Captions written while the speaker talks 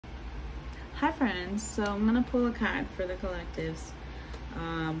Hi friends, so I'm gonna pull a card for the collectives.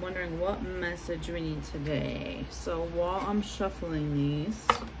 I'm wondering what message we need today. So while I'm shuffling these,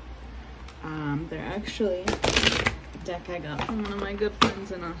 they're actually a deck I got from one of my good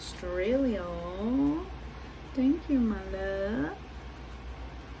friends in Australia. Thank you, my love.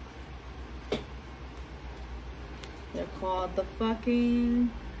 They're called the fucking,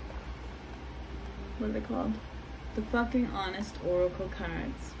 what are they called? The fucking Honest Oracle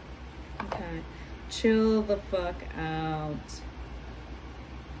cards. Okay, chill the fuck out.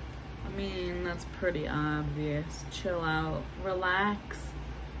 I mean, that's pretty obvious. Chill out, relax.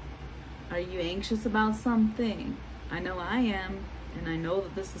 Are you anxious about something? I know I am, and I know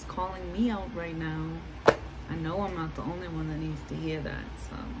that this is calling me out right now. I know I'm not the only one that needs to hear that,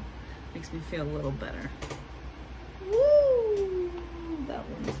 so it makes me feel a little better. Woo! That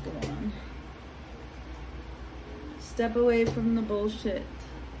one's the one. Step away from the bullshit.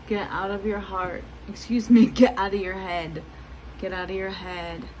 Get out of your heart. Excuse me, get out of your head. Get out of your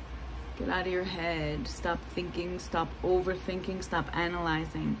head. Get out of your head. Stop thinking, stop overthinking, stop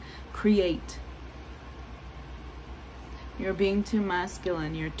analyzing. Create. You're being too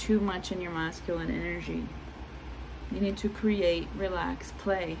masculine. You're too much in your masculine energy. You need to create, relax,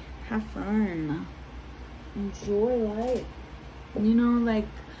 play, have fun. Enjoy life. You know, like,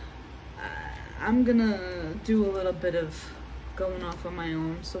 I'm gonna do a little bit of going off on my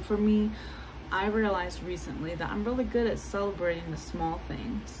own. So for me, I realized recently that I'm really good at celebrating the small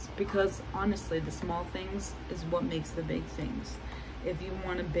things, because honestly, the small things is what makes the big things. If you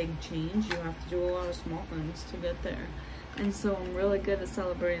want a big change, you have to do a lot of small things to get there. And so I'm really good at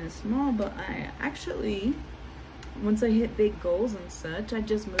celebrating the small, but I actually, once I hit big goals and such, I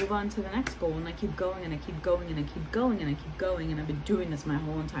just move on to the next goal, and I keep going and I keep going and I keep going and I keep going, and I've been doing this my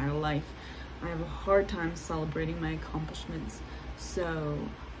whole entire life. I have a hard time celebrating my accomplishments, so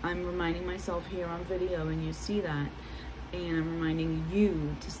I'm reminding myself here on video, and you see that, and I'm reminding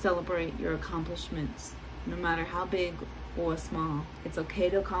you to celebrate your accomplishments, no matter how big or small. It's okay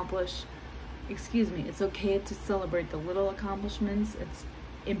to accomplish, it's okay to celebrate the little accomplishments. It's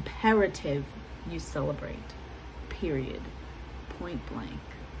imperative you celebrate, period, point blank.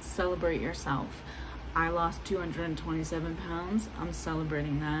 Celebrate yourself. I lost 227 pounds. I'm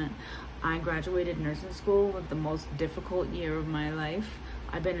celebrating that. I graduated nursing school with the most difficult year of my life.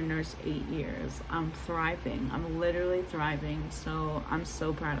 I've been a nurse 8 years. I'm thriving. I'm literally thriving. So I'm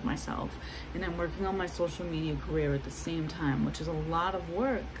so proud of myself. And I'm working on my social media career at the same time, which is a lot of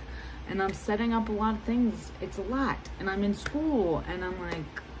work. And I'm setting up a lot of things. It's a lot. And I'm in school, and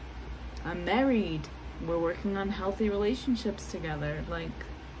I'm married. We're working on healthy relationships together. Like,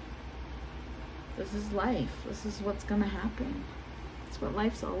 this is life. This is what's gonna happen. It's what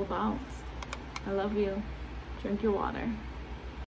life's all about. I love you. Drink your water.